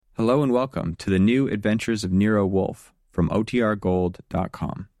Hello and welcome to the new Adventures of Nero Wolfe from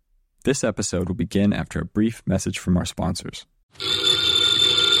OTRGold.com. This episode will begin after a brief message from our sponsors.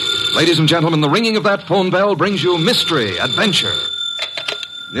 Ladies and gentlemen, the ringing of that phone bell brings you mystery, adventure.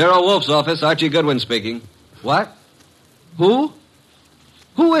 Nero Wolfe's office, Archie Goodwin speaking. What? Who?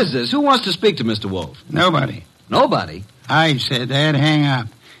 Who is this? Who wants to speak to Mr. Wolfe? Nobody. Nobody? I said that. Hang up.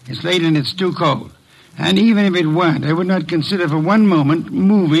 It's late and it's too cold. And even if it weren't, I would not consider for one moment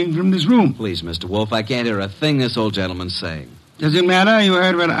moving from this room. Please, Mr. Wolfe, I can't hear a thing this old gentleman's saying. Does it matter? You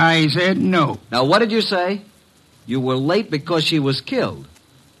heard what I said? No. Now, what did you say? You were late because she was killed.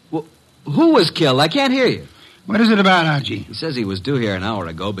 Well, who was killed? I can't hear you. What is it about, Archie? He says he was due here an hour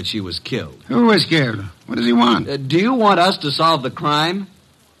ago, but she was killed. Who was killed? What does he want? Do you want us to solve the crime?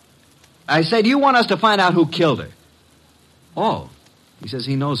 I say, do you want us to find out who killed her? Oh. He says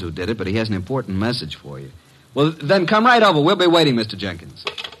he knows who did it, but he has an important message for you. Well, then come right over. We'll be waiting, Mr. Jenkins.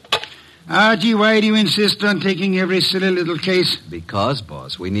 Archie, why do you insist on taking every silly little case? Because,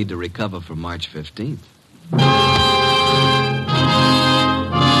 boss, we need to recover for March 15th.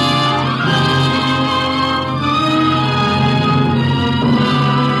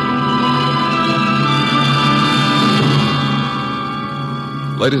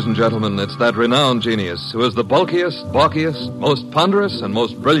 Ladies and gentlemen, it's that renowned genius who is the bulkiest, balkiest, most ponderous, and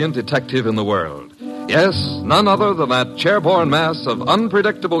most brilliant detective in the world. Yes, none other than that chairborne mass of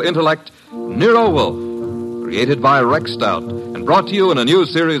unpredictable intellect, Nero Wolfe, created by Rex Stout and brought to you in a new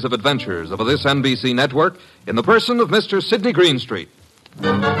series of adventures over this NBC network in the person of Mr. Sidney Greenstreet.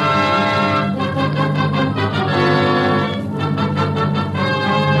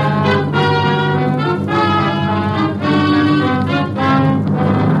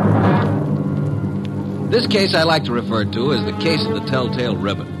 This case I like to refer to as the case of the Telltale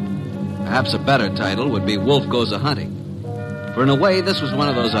Ribbon. Perhaps a better title would be Wolfe Goes A-Hunting. For in a way, this was one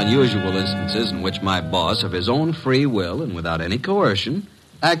of those unusual instances in which my boss, of his own free will and without any coercion,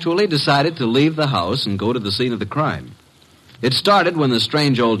 actually decided to leave the house and go to the scene of the crime. It started when the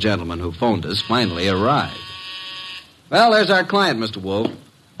strange old gentleman who phoned us finally arrived. Well, there's our client, Mr. Wolfe.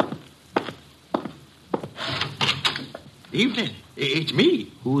 Evening. It's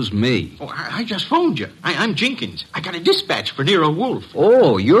me. Who's me? Oh, I just phoned you. I'm Jenkins. I got a dispatch for Nero Wolfe.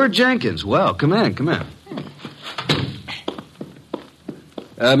 Oh, you're Jenkins. Well, come in.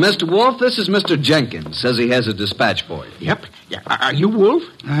 Mr. Wolfe, this is Mr. Jenkins. Says he has a dispatch for you. Yep. Yeah. Are you Wolfe?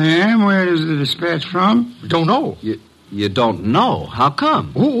 I am. Where is the dispatch from? Don't know. You don't know? How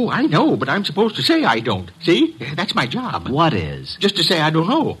come? Oh, I know, but I'm supposed to say I don't. See? That's my job. What is? Just to say I don't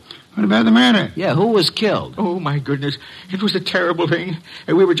know. What about the murder? Yeah, who was killed? Oh, my goodness. It was a terrible thing.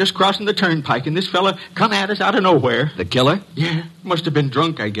 We were just crossing the turnpike, and this fella come at us out of nowhere. The killer? Yeah. Must have been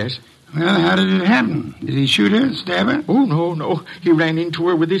drunk, I guess. Well, how did it happen? Did he shoot her, stab her? Oh, no. He ran into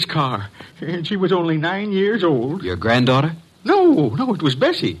her with his car. And she was only 9 years old. Your granddaughter? No, it was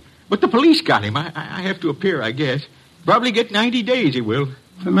Bessie. But the police got him. I have to appear, I guess. Probably get 90 days, he will.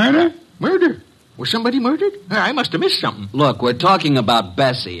 For murder? Murder? Was somebody murdered? I must have missed something. Look, we're talking about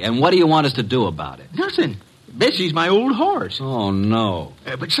Bessie, and what do you want us to do about it? Nothing. Bessie's my old horse. Oh, no.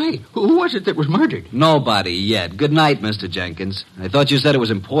 But say, who was it that was murdered? Nobody yet. Good night, Mr. Jenkins. I thought you said it was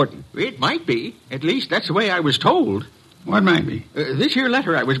important. It might be. At least that's the way I was told. What might be? This here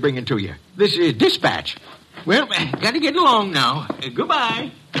letter I was bringing to you. This dispatch. Well, gotta get along now.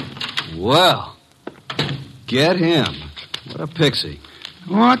 Goodbye. Well, get him. What a pixie.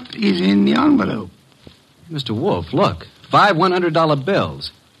 What is in the envelope? Mr. Wolfe, look. 5 $100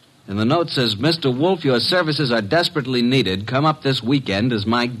 bills. And the note says, Mr. Wolfe, your services are desperately needed. Come up this weekend as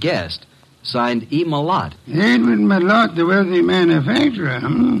my guest. Signed E. Malott. Edward Malott, the wealthy manufacturer.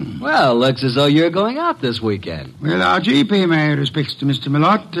 Well, looks as though you're going out this weekend. Well, Archie, pay my respects to Mr.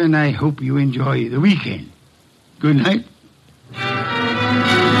 Malott, and I hope you enjoy the weekend. Good night.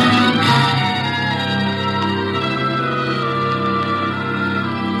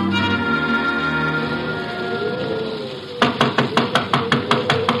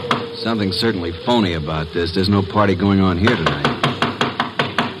 Something certainly phony about this. There's no party going on here tonight.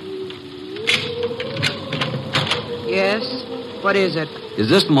 Yes? What is it? Is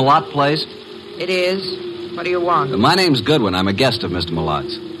this the Malott place? It is. What do you want? My name's Goodwin. I'm a guest of Mr.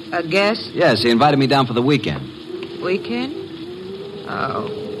 Malott's. A guest? Yes, he invited me down for the weekend. Weekend? Oh.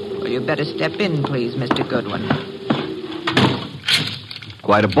 Well, you better step in, please, Mr. Goodwin.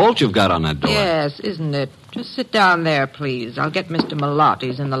 Quite a bolt you've got on that door. Yes, isn't it? Just sit down there, please. I'll get Mr. Malott.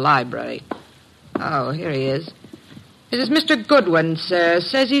 He's in the library. Oh, here he is. This is Mr. Goodwin, sir.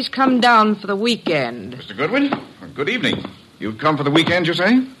 Says he's come down for the weekend. Mr. Goodwin, good evening. You've come for the weekend, you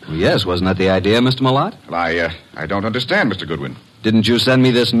say? Well, yes, wasn't that the idea, Mr. Malott? Well, I don't understand, Mr. Goodwin. Didn't you send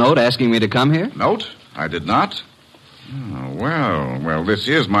me this note asking me to come here? Note? I did not. Oh, well, this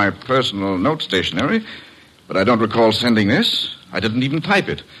is my personal note stationery, but I don't recall sending this. I didn't even type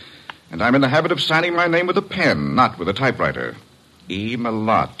it. And I'm in the habit of signing my name with a pen, not with a typewriter. E.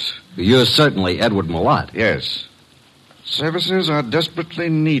 Malott. You're certainly Edward Malott. Yes. Services are desperately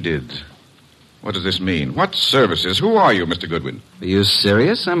needed. What does this mean? What services? Who are you, Mr. Goodwin? Are you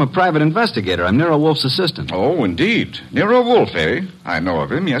serious? I'm a private investigator. I'm Nero Wolf's assistant. Oh, indeed. Nero Wolf, eh? I know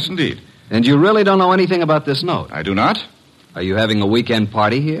of him, yes, indeed. And you really don't know anything about this note? I do not. Are you having a weekend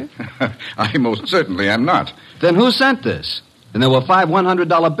party here? I most certainly am not. Then who sent this? And there were 5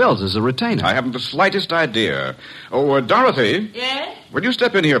 $100 bills as a retainer. I haven't the slightest idea. Oh, Dorothy. Yes? Will you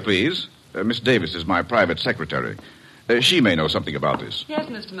step in here, please? Miss Davis is my private secretary. She may know something about this. Yes,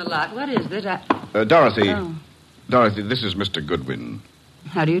 Mr. Malott. What is it? Dorothy. Oh. Dorothy, this is Mr. Goodwin.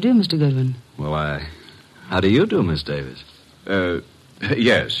 How do you do, Mr. Goodwin? Well, how do you do, Miss Davis?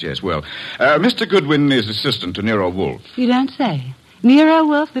 Yes. Well, Mr. Goodwin is assistant to Nero Wolf. You don't say. Nero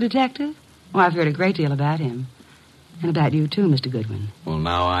Wolf, the detective? Oh, I've heard a great deal about him. And about you, too, Mr. Goodwin. Well,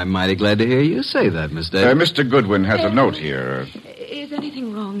 now I'm mighty glad to hear you say that, Miss Davis. Mr. Goodwin has a note here. Is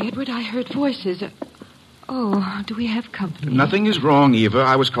anything wrong, Edward? I heard voices. Oh, do we have company? Nothing is wrong, Eva.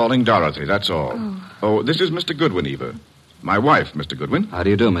 I was calling Dorothy, that's all. Oh, this is Mr. Goodwin, Eva. My wife, Mr. Goodwin. How do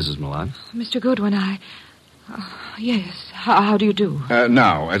you do, Mrs. Malott? Mr. Goodwin, yes. How do you do?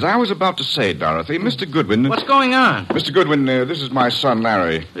 Now, as I was about to say, Dorothy, Mr. Goodwin... What's going on? Mr. Goodwin, this is my son,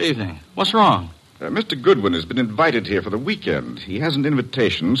 Larry. Good evening. What's wrong? Mr. Goodwin has been invited here for the weekend. He has an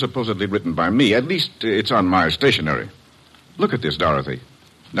invitation supposedly written by me. At least it's on my stationery. Look at this, Dorothy.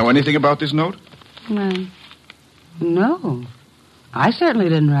 Know anything about this note? Well, no. I certainly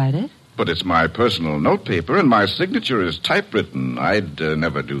didn't write it. But it's my personal notepaper, and my signature is typewritten. I'd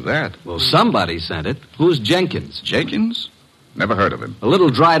never do that. Well, somebody sent it. Who's Jenkins? Jenkins? Never heard of him. A little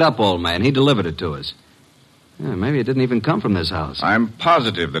dried-up old man. He delivered it to us. Yeah, maybe it didn't even come from this house. I'm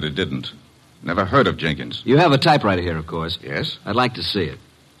positive that it didn't. Never heard of Jenkins. You have a typewriter here, of course. Yes? I'd like to see it.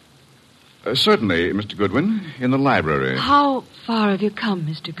 Certainly, Mr. Goodwin, in the library. How far have you come,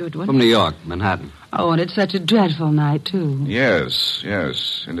 Mr. Goodwin? From New York, Manhattan. Oh, and it's such a dreadful night, too. Yes.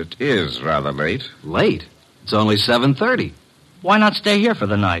 And it is rather late. Late? It's only 7:30. Why not stay here for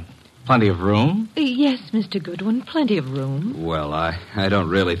the night? Plenty of room? Yes, Mr. Goodwin, plenty of room. Well, I don't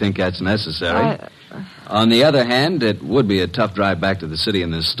really think that's necessary. On the other hand, it would be a tough drive back to the city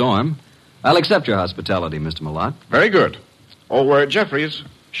in this storm. I'll accept your hospitality, Mr. Malott. Very good. Oh, Jeffries,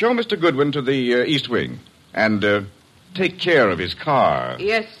 show Mr. Goodwin to the East Wing. And take care of his car.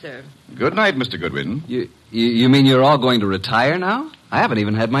 Yes, sir. Good night, Mr. Goodwin. You mean you're all going to retire now? I haven't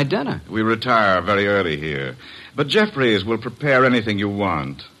even had my dinner. We retire very early here. But Jeffries will prepare anything you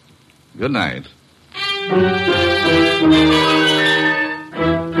want. Good night.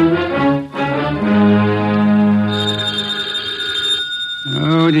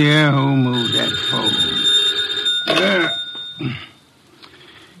 Oh, dear, who moved that phone?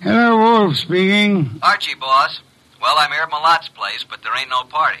 Hello, Wolf speaking. Archie, boss. Well, I'm here at Malott's place, but there ain't no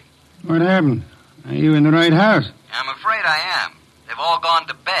party. What happened? Are you in the right house? I'm afraid I am. They've all gone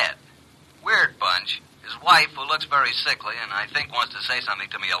to bed. Weird bunch. His wife, who looks very sickly and I think wants to say something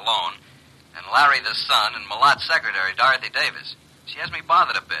to me alone, and Larry the son, and Malott's secretary, Dorothy Davis. She has me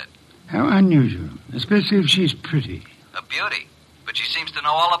bothered a bit. How unusual, especially if she's pretty. A beauty. But she seems to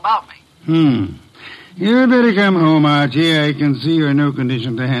know all about me. You'd better come home, Archie. I can see you're in no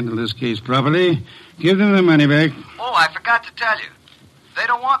condition to handle this case properly. Give them the money back. Oh, I forgot to tell you. They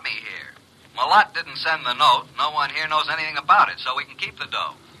don't want me here. Malott didn't send the note. No one here knows anything about it, so we can keep the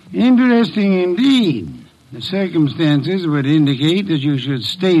dough. Interesting indeed. The circumstances would indicate that you should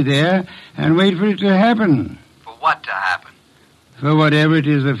stay there and wait for it to happen. For what to happen? For whatever it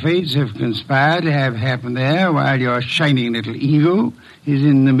is the fates have conspired to have happen there while your shining little ego is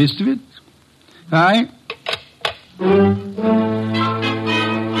in the midst of it. Bye.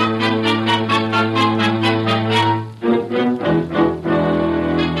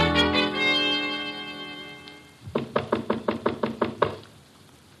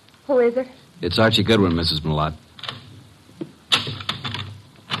 Who is it? It's Archie Goodwin, Mrs. Malott.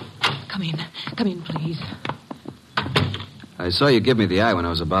 Come in, please. I saw you give me the eye when I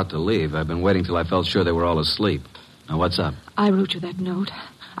was about to leave. I've been waiting till I felt sure they were all asleep. Now, what's up? I wrote you that note.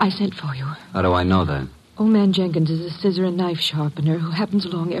 I sent for you. How do I know that? Old man Jenkins is a scissor and knife sharpener who happens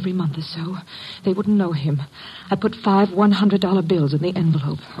along every month or so. They wouldn't know him. I put 5 $100 bills in the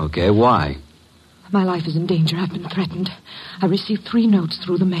envelope. Okay, why? My life is in danger. I've been threatened. I received 3 notes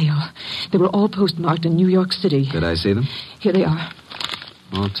through the mail. They were all postmarked in New York City. Did I see them? Here they are.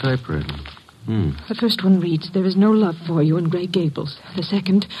 All typewritten. The first one reads, "There is no love for you in Grey Gables." The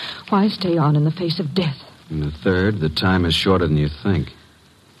second, "Why stay on in the face of death?" And the third, "The time is shorter than you think."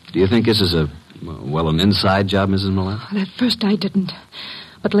 Do you think this is an inside job, Mrs. Millett? Well, at first I didn't.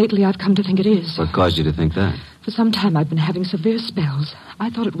 But lately I've come to think it is. What caused you to think that? For some time I've been having severe spells. I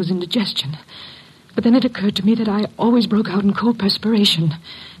thought it was indigestion. But then it occurred to me that I always broke out in cold perspiration.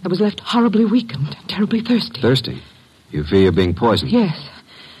 I was left horribly weak and terribly thirsty. Thirsty? You fear you're being poisoned? Yes.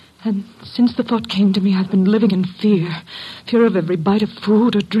 And since the thought came to me, I've been living in fear. Fear of every bite of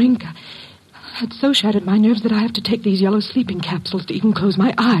food or drink. It's so shattered my nerves that I have to take these yellow sleeping capsules to even close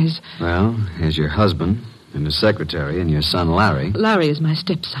my eyes. Well, here's your husband and his secretary and your son, Larry. Larry is my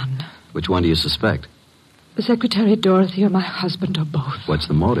stepson. Which one do you suspect? The secretary, Dorothy, or my husband, or both. What's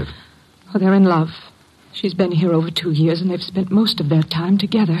the motive? Oh, they're in love. She's been here over 2 years, and they've spent most of their time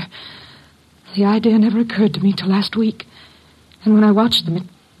together. The idea never occurred to me till last week. And when I watched them,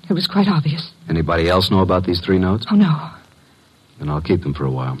 it was quite obvious. Anybody else know about these 3 notes? Oh, no. Then I'll keep them for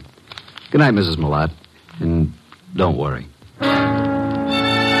a while. Good night, Mrs. Millett. And don't worry.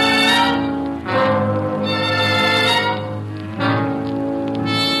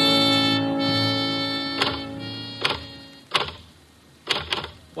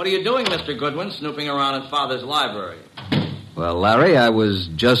 What are you doing, Mr. Goodwin, snooping around in Father's library? Well, Larry, I was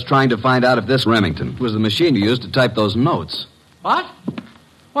just trying to find out if this Remington was the machine you used to type those notes. What?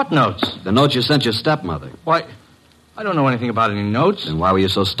 What notes? The notes you sent your stepmother. Why, I don't know anything about any notes. Then why were you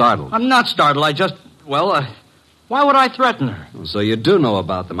so startled? I'm not startled. Why would I threaten her? So you do know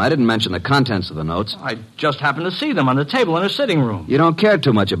about them. I didn't mention the contents of the notes. I just happened to see them on the table in her sitting room. You don't care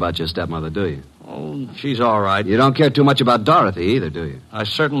too much about your stepmother, do you? Oh, she's all right. You don't care too much about Dorothy either, do you? I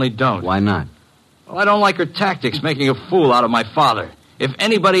certainly don't. Why not? Well, I don't like her tactics, making a fool out of my father. If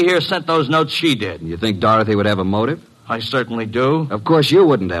anybody here sent those notes, she did. You think Dorothy would have a motive? I certainly do. Of course you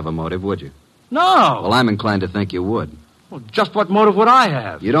wouldn't have a motive, would you? No. Well, I'm inclined to think you would. Well, just what motive would I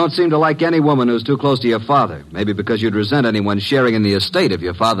have? You don't seem to like any woman who's too close to your father. Maybe because you'd resent anyone sharing in the estate if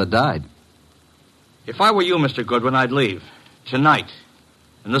your father died. If I were you, Mr. Goodwin, I'd leave. Tonight.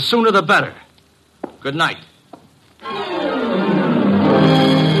 And the sooner the better. Good night.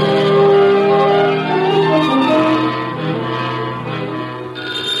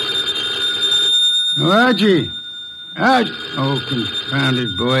 Oh, Archie. Archie. Oh, confounded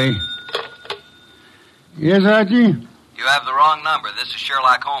boy. Yes, Archie? You have the wrong number. This is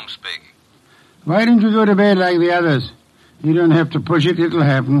Sherlock Holmes speaking. Why didn't you go to bed like the others? You don't have to push it. It'll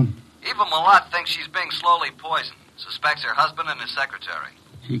happen. Eva Millett thinks she's being slowly poisoned. Suspects her husband and his secretary.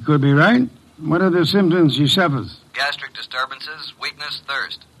 She could be right. What are the symptoms she suffers? Gastric disturbances, weakness,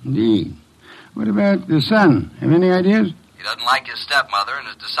 thirst. Indeed. What about the son? Have any ideas? He doesn't like his stepmother and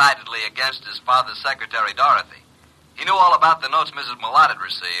is decidedly against his father's secretary, Dorothy. He knew all about the notes Mrs. Millett had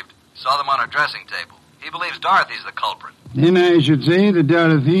received. Saw them on her dressing table. He believes Dorothy's the culprit. Then I should say that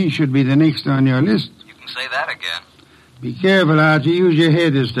Dorothy should be the next on your list. You can say that again. Be careful, Archie. Use your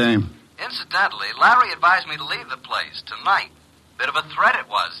head this time. Incidentally, Larry advised me to leave the place tonight. Bit of a threat it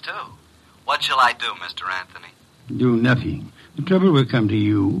was, too. What shall I do, Mr. Anthony? Do nothing. The trouble will come to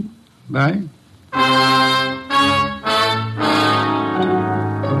you. Bye.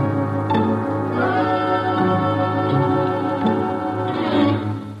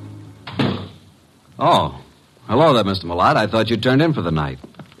 Oh. Hello there, Mr. Millett. I thought you turned in for the night.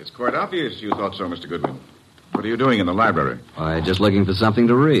 It's quite obvious you thought so, Mr. Goodwin. What are you doing in the library? Why, just looking for something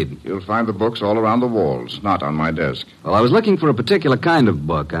to read. You'll find the books all around the walls, not on my desk. Well, I was looking for a particular kind of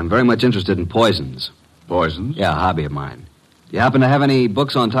book. I'm very much interested in poisons. Poisons? Yeah, a hobby of mine. You happen to have any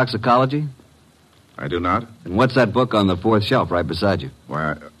books on toxicology? I do not. And what's that book on the 4th shelf right beside you?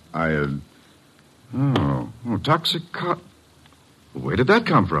 Why, Where did that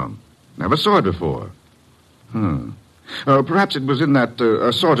come from? Never saw it before. Perhaps it was in that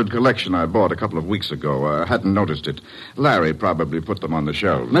assorted collection I bought a couple of weeks ago. I hadn't noticed it. Larry probably put them on the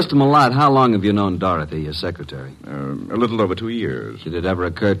shelves. Mr. Millett, how long have you known Dorothy, your secretary? A little over 2 years. Did it ever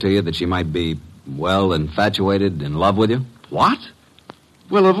occur to you that she might be, well, infatuated, in love with you? What?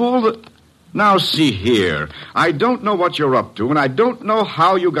 Well, of all the... Now, see here. I don't know what you're up to, and I don't know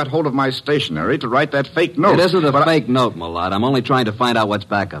how you got hold of my stationery to write that fake note. It isn't a fake note, Millett. I'm only trying to find out what's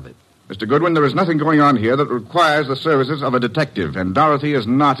back of it. Mr. Goodwin, there is nothing going on here that requires the services of a detective, and Dorothy is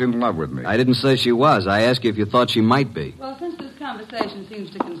not in love with me. I didn't say she was. I asked you if you thought she might be. Well, since this conversation seems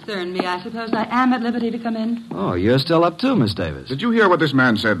to concern me, I suppose I am at liberty to come in. Oh, you're still up too, Miss Davis. Did you hear what this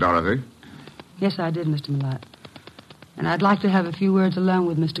man said, Dorothy? Yes, I did, Mr. Millett. And I'd like to have a few words alone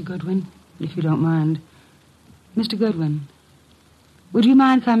with Mr. Goodwin, if you don't mind. Mr. Goodwin, would you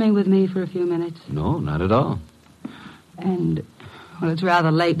mind coming with me for a few minutes? No, not at all. And, well, it's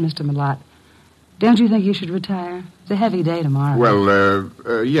rather late, Mr. Millett. Don't you think you should retire? It's a heavy day tomorrow.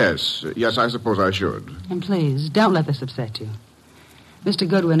 Well, yes. Yes, I suppose I should. And please, don't let this upset you. Mr.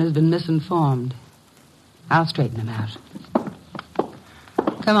 Goodwin has been misinformed. I'll straighten him out.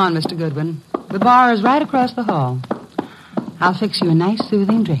 Come on, Mr. Goodwin. The bar is right across the hall. I'll fix you a nice,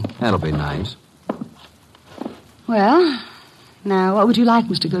 soothing drink. That'll be nice. Well, now, what would you like,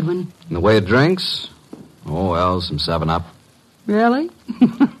 Mr. Goodwin? In the way of drinks? Oh, well, some 7-Up. Really?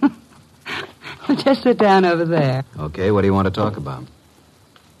 Just sit down over there. Okay, what do you want to talk about?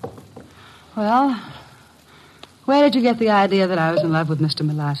 Well, where did you get the idea that I was in love with Mr.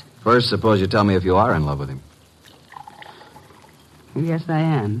 Milat? First, suppose you tell me if you are in love with him. Yes, I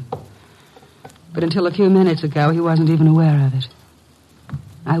am. But until a few minutes ago, he wasn't even aware of it.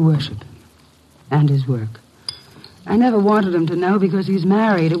 I worship him and his work. I never wanted him to know because he's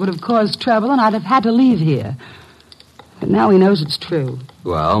married. It would have caused trouble, and I'd have had to leave here. But now he knows it's true.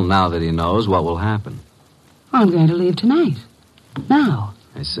 Well, now that he knows, what will happen? I'm going to leave tonight. Now.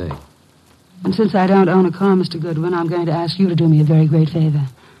 I see. And since I don't own a car, Mr. Goodwin, I'm going to ask you to do me a very great favor.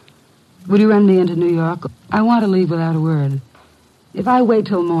 Would you run me into New York? I want to leave without a word. If I wait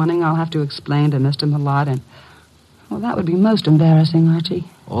till morning, I'll have to explain to Mr. Milat, and... well, that would be most embarrassing, Archie.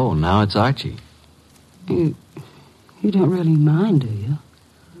 Oh, now it's Archie. You don't really mind, do you?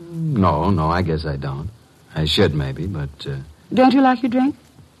 No, I guess I don't. I should, maybe, but... Don't you like your drink?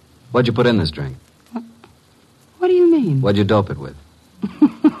 What'd you put in this drink? What do you mean? What'd you dope it with?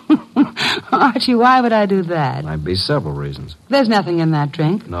 Archie, why would I do that? Might be several reasons. There's nothing in that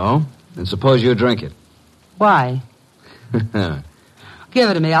drink. No? Then suppose you drink it. Why? Give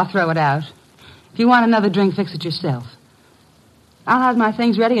it to me. I'll throw it out. If you want another drink, fix it yourself. I'll have my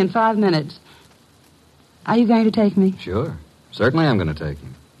things ready in 5 minutes. Are you going to take me? Sure. Certainly I'm going to take you.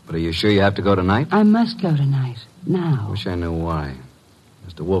 But are you sure you have to go tonight? I must go tonight. Now. Wish I knew why.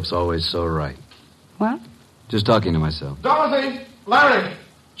 Mr. Wolf's always so right. What? Just talking to myself. Dorothy! Larry!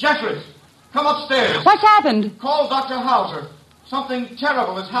 Jeffries! Come upstairs. What's happened? Call Dr. Hauser. Something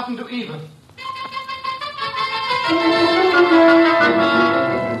terrible has happened to Eva.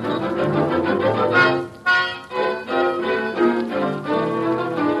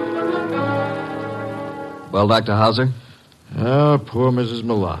 Well, Dr. Hauser? Poor Mrs.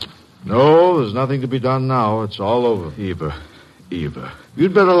 Milat. No, there's nothing to be done now. It's all over. Eva.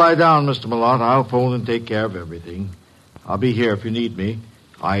 You'd better lie down, Mr. Milat. I'll phone and take care of everything. I'll be here if you need me.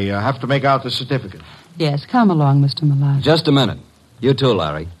 I have to make out the certificate. Yes, come along, Mr. Milat. Just a minute. You too,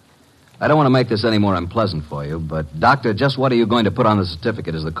 Larry. I don't want to make this any more unpleasant for you, but, Doctor, just what are you going to put on the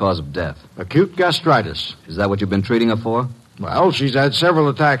certificate as the cause of death? Acute gastritis. Is that what you've been treating her for? Well, she's had several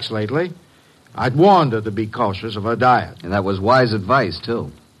attacks lately. I'd warned her to be cautious of her diet. And that was wise advice,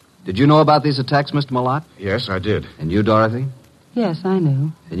 too. Did you know about these attacks, Mr. Milat? Yes, I did. And you, Dorothy? Yes, I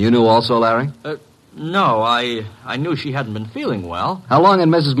knew. And you knew also, Larry? No, I knew she hadn't been feeling well. How long had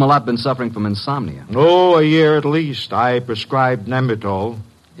Mrs. Milat been suffering from insomnia? Oh, a year at least. I prescribed Nemitol.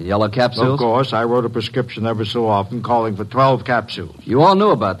 In yellow capsules? Of course, I wrote a prescription every so often calling for 12 capsules. You all knew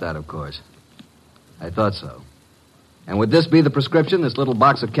about that, of course. I thought so. And would this be the prescription, this little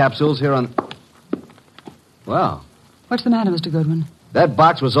box of capsules here on... Well, What's the matter, Mr. Goodwin? that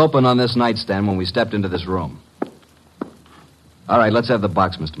box was open on this nightstand when we stepped into this room. All right, let's have the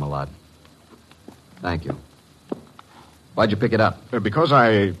box, Mr. Milat. Thank you. Why'd you pick it up? Because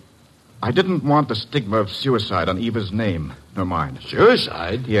I didn't want the stigma of suicide on Eva's name, nor mine.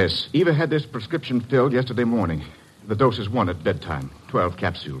 Suicide? Yes. Eva had this prescription filled yesterday morning. The dose is 1 at bedtime, 12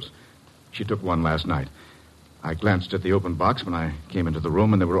 capsules. She took 1 last night. I glanced at the open box when I came into the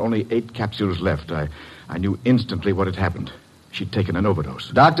room, and there were only 8 capsules left. I knew instantly what had happened. She'd taken an overdose.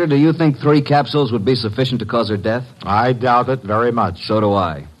 Doctor, do you think 3 capsules would be sufficient to cause her death? I doubt it very much. So do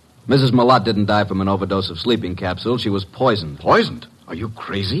I. Mrs. Milat didn't die from an overdose of sleeping capsules. She was poisoned. Poisoned? Are you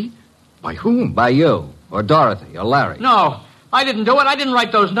crazy? By whom? By you, or Dorothy, or Larry. No, I didn't do it. I didn't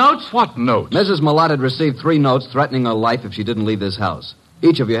write those notes. What notes? Mrs. Milat had received 3 notes threatening her life if she didn't leave this house.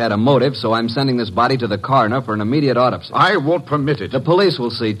 Each of you had a motive, so I'm sending this body to the coroner for an immediate autopsy. I won't permit it. The police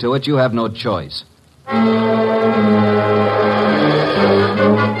will see to it. You have no choice.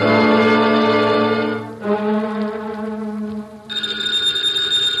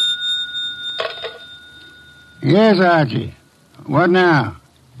 Yes, Archie. What now?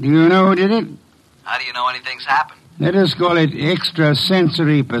 Do you know who did it? How do you know anything's happened? Let us call it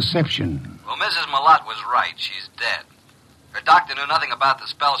extrasensory perception. Well, Mrs. Milat was right. She's dead. Her doctor knew nothing about the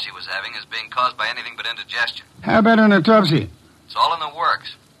spell she was having as being caused by anything but indigestion. How about an autopsy? It's all in the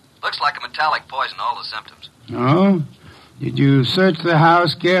works. Looks like a metallic poison, all the symptoms. Oh? Did you search the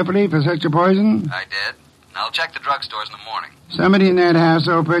house carefully for such a poison? I did. And I'll check the drugstores in the morning. Somebody in that house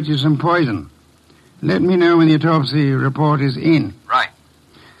purchased some poison. Let me know when the autopsy report is in. Right.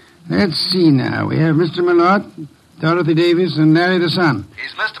 Let's see now. We have Mr. Malott, Dorothy Davis, and Larry the son.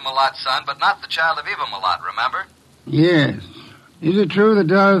 He's Mr. Malott's son, but not the child of Eva Malott, remember? Yes. Is it true that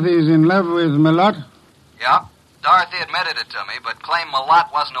Dorothy is in love with Malott? Yeah. Dorothy admitted it to me, but claimed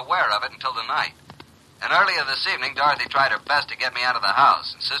Malott wasn't aware of it until tonight. And earlier this evening, Dorothy tried her best to get me out of the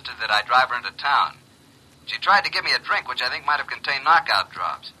house, insisted that I drive her into town. She tried to give me a drink, which I think might have contained knockout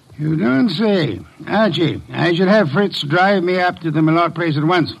drops. You don't say. Archie, I should have Fritz drive me up to the Malott place at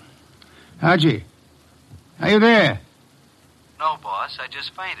once. Archie, are you there? No, boss, I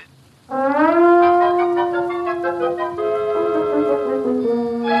just fainted.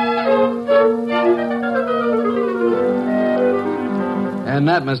 And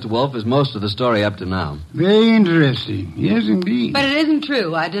that, Mr. Wolf, is most of the story up to now. Very interesting. Yes, indeed. But it isn't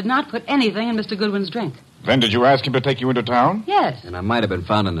true. I did not put anything in Mr. Goodwin's drink. Then did you ask him to take you into town? Yes. And I might have been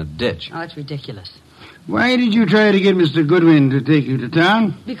found in a ditch. Oh, that's ridiculous. Why did you try to get Mr. Goodwin to take you to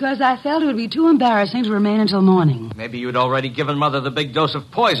town? Because I felt it would be too embarrassing to remain until morning. Maybe you'd already given Mother the big dose of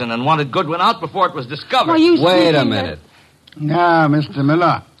poison and wanted Goodwin out before it was discovered. Well, you Wait a minute. Now, Mr.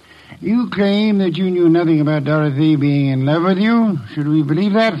 Malott, you claim that you knew nothing about Dorothy being in love with you. Should we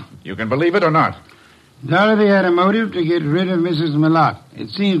believe that? You can believe it or not. Dorothy had a motive to get rid of Mrs. Malott. It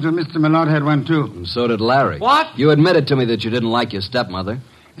seems that Mr. Malott had one, too. And so did Larry. What? You admitted to me that you didn't like your stepmother.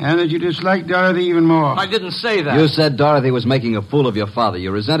 And that you disliked Dorothy even more. I didn't say that. You said Dorothy was making a fool of your father.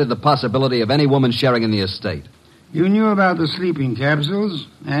 You resented the possibility of any woman sharing in the estate. You knew about the sleeping capsules,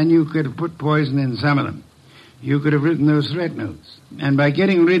 and you could have put poison in some of them. You could have written those threat notes. And by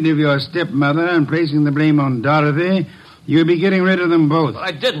getting rid of your stepmother and placing the blame on Dorothy, you'd be getting rid of them both. But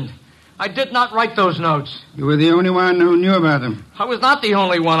I didn't. I did not write those notes. You were the only one who knew about them. I was not the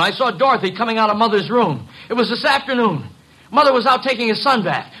only one. I saw Dorothy coming out of Mother's room. It was this afternoon. Mother was out taking a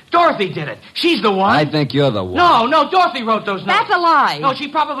sunbath. Dorothy did it. She's the one. I think you're the one. No, Dorothy wrote those notes. That's a lie. No, she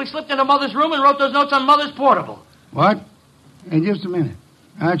probably slipped into Mother's room and wrote those notes on Mother's portable. What? Hey, just a minute.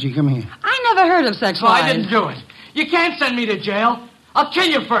 Archie, come here. I never heard of such So lies. I didn't do it. You can't send me to jail. I'll kill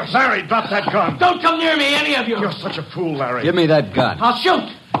you first. Larry, drop that gun. Don't come near me, any of you. You're such a fool, Larry. Give me that gun. I'll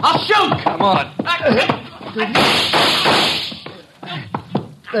shoot. I'll shoot. Come on.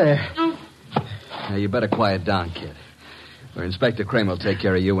 There. Now, you better quiet down, kid. Or Inspector Kramer will take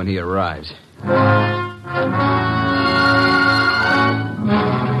care of you when he arrives.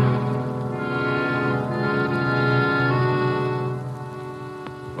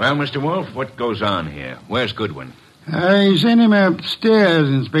 Well, Mr. Wolf, what goes on here? Where's Goodwin? I sent him upstairs,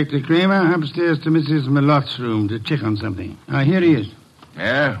 Inspector Kramer, upstairs to Mrs. Malott's room to check on something. Here he is.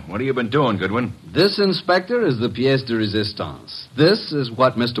 Yeah? What have you been doing, Goodwin? This, Inspector, is the pièce de résistance. This is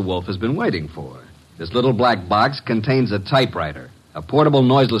what Mr. Wolf has been waiting for. This little black box contains a typewriter, a portable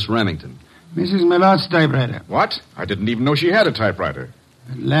noiseless Remington. Mrs. Malott's typewriter. What? I didn't even know she had a typewriter.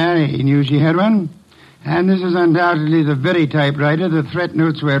 Larry knew she had one. And this is undoubtedly the very typewriter the threat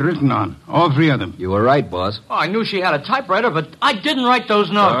notes were written on. All three of them. You were right, boss. Oh, I knew she had a typewriter, but I didn't write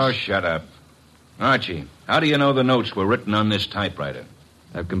those notes. Oh, shut up. Archie, how do you know the notes were written on this typewriter?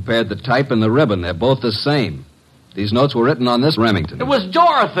 I've compared the type and the ribbon. They're both the same. These notes were written on this Remington. It was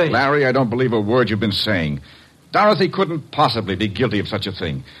Dorothy. Larry, I don't believe a word you've been saying. Dorothy couldn't possibly be guilty of such a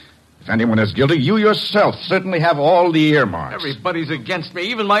thing. If anyone is guilty, you yourself certainly have all the earmarks. Everybody's against me,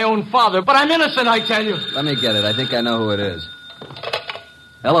 even my own father. But I'm innocent, I tell you. Let me get it. I think I know who it is.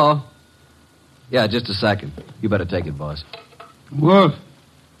 Hello? Yeah, just a second. You better take it, boss. Wolf.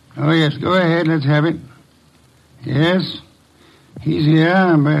 Oh, yes, go ahead. Let's have it. Yes. He's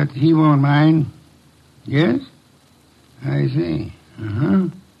here, but he won't mind. Yes? I see. Uh-huh.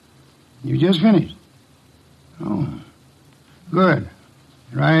 You just finished? Oh. Good.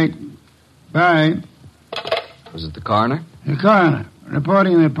 Right. Bye. Was it the coroner? The coroner,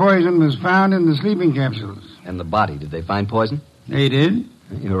 reporting that poison was found in the sleeping capsules. And the body. Did they find poison? They did.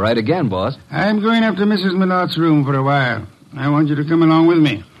 You were right again, boss. I'm going up to Mrs. Malott's room for a while. I want you to come along with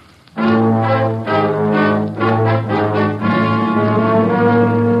me.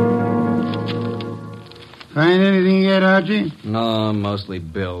 Find anything yet, Archie? No, mostly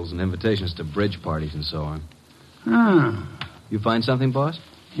bills and invitations to bridge parties and so on. Ah. You find something, boss?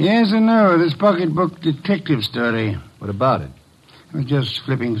 Yes and no. This pocketbook detective story. What about it? I was just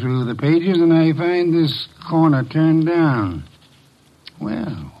flipping through the pages, and I find this corner turned down.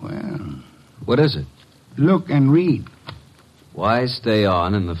 Well. What is it? Look and read. Why stay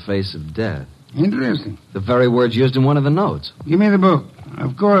on in the face of death? Interesting. The very words used in one of the notes. Give me the book.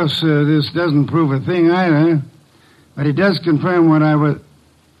 Of course, this doesn't prove a thing either, but it does confirm what I was...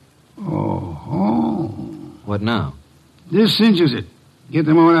 Oh. What now? This cinches it. Get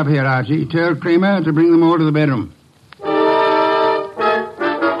them all up here, Archie. Tell Kramer to bring them all to the bedroom.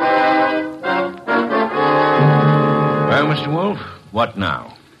 Well, Mr. Wolf, what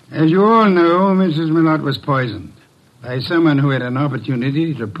now? As you all know, Mrs. Millot was poisoned by someone who had an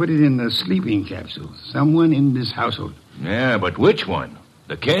opportunity to put it in the sleeping capsule. Someone in this household. Yeah, but which one?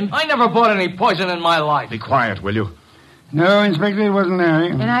 The kid? I never bought any poison in my life. Be quiet, will you? No, Inspector, it wasn't Larry.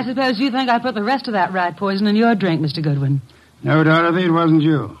 And I suppose you think I put the rest of that rat poison in your drink, Mr. Goodwin. No, Dorothy, it wasn't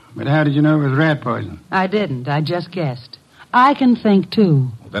you. But how did you know it was rat poison? I didn't. I just guessed. I can think, too.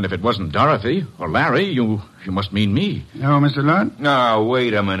 Well, then if it wasn't Dorothy or Larry, you must mean me. No, Mr. Lott? No,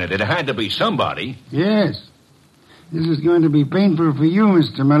 wait a minute. It had to be somebody. Yes. This is going to be painful for you,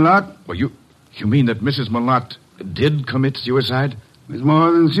 Mr. Millot. Well, you mean that Mrs. Millot did commit suicide? It was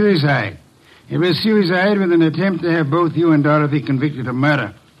more than suicide. It was suicide with an attempt to have both you and Dorothy convicted of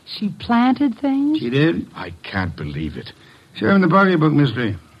murder. She planted things? She did. I can't believe it. Show him the pocketbook,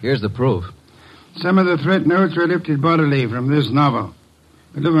 mystery. Here's the proof. Some of the threat notes were lifted bodily from this novel.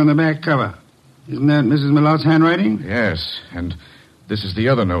 But look on the back cover. Isn't that Mrs. Millot's handwriting? Yes, and this is the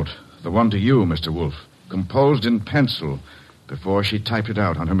other note, the one to you, Mr. Wolf, composed in pencil before she typed it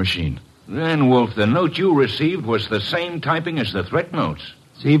out on her machine. Then, Wolf, the note you received was the same typing as the threat notes.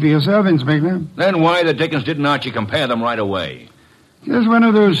 See for yourself, Inspector. Then why the dickens didn't Archie compare them right away? Just one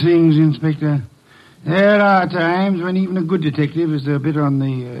of those things, Inspector. There are times when even a good detective is a bit on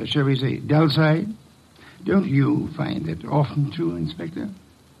the, shall we say, dull side. Don't you find that often true, Inspector?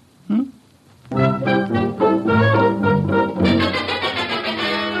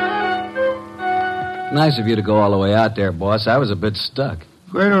 Nice of you to go all the way out there, boss. I was a bit stuck.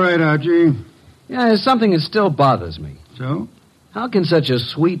 Quite all right, Archie. Yeah, there's something that still bothers me. So? How can such a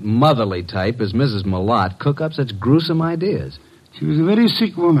sweet, motherly type as Mrs. Millot cook up such gruesome ideas? She was a very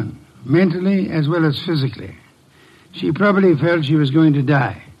sick woman, mentally as well as physically. She probably felt she was going to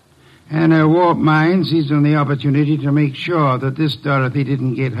die. And her warped mind seized on the opportunity to make sure that this Dorothy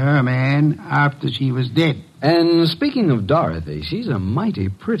didn't get her man after she was dead. And speaking of Dorothy, she's a mighty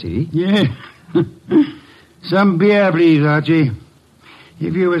pretty... Yeah. Some beer, please, Archie.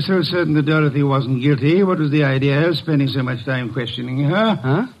 If you were so certain that Dorothy wasn't guilty, what was the idea of spending so much time questioning her?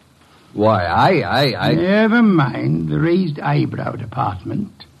 Huh? Why, I... Never mind the raised eyebrow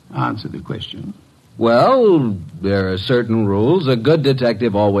department. Answer the question. Well, there are certain rules a good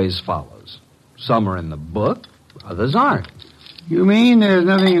detective always follows. Some are in the book, others aren't. You mean there's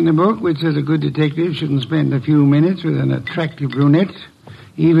nothing in the book which says a good detective shouldn't spend a few minutes with an attractive brunette,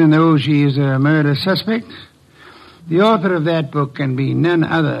 even though she is a murder suspect? The author of that book can be none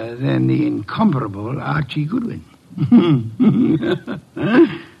other than the incomparable Archie Goodwin.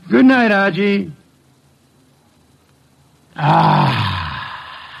 Good night, Archie.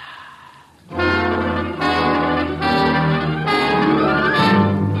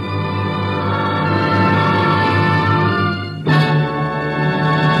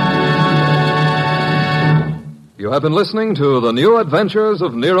 You have been listening to The New Adventures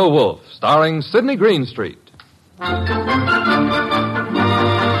of Nero Wolfe, starring Sidney Greenstreet.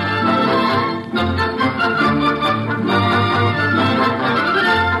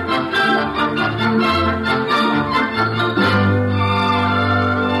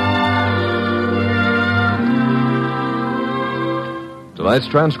 Tonight's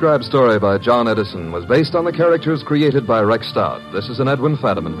transcribed story by John Edison was based on the characters created by Rex Stout. This is an Edwin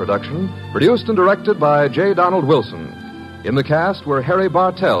Fadiman production, produced and directed by J. Donald Wilson. In the cast were Harry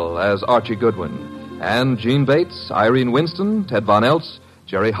Bartell as Archie Goodwin, and Gene Bates, Irene Winston, Ted Von Eltz,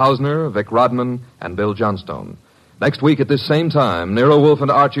 Jerry Hausner, Vic Rodman, and Bill Johnstone. Next week at this same time, Nero Wolfe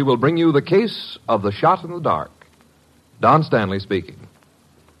and Archie will bring you the case of the shot in the dark. Don Stanley speaking.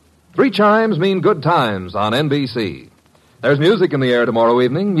 3 chimes mean good times on NBC. There's music in the air tomorrow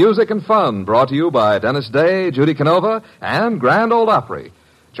evening, music and fun, brought to you by Dennis Day, Judy Canova, and Grand Ole Opry.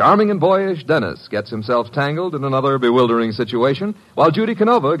 Charming and boyish Dennis gets himself tangled in another bewildering situation, while Judy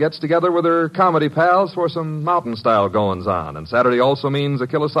Canova gets together with her comedy pals for some mountain-style goings-on. And Saturday also means a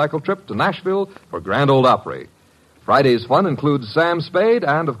kilocycle trip to Nashville for Grand Ole Opry. Friday's fun includes Sam Spade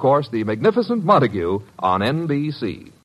and, of course, the magnificent Montague on NBC.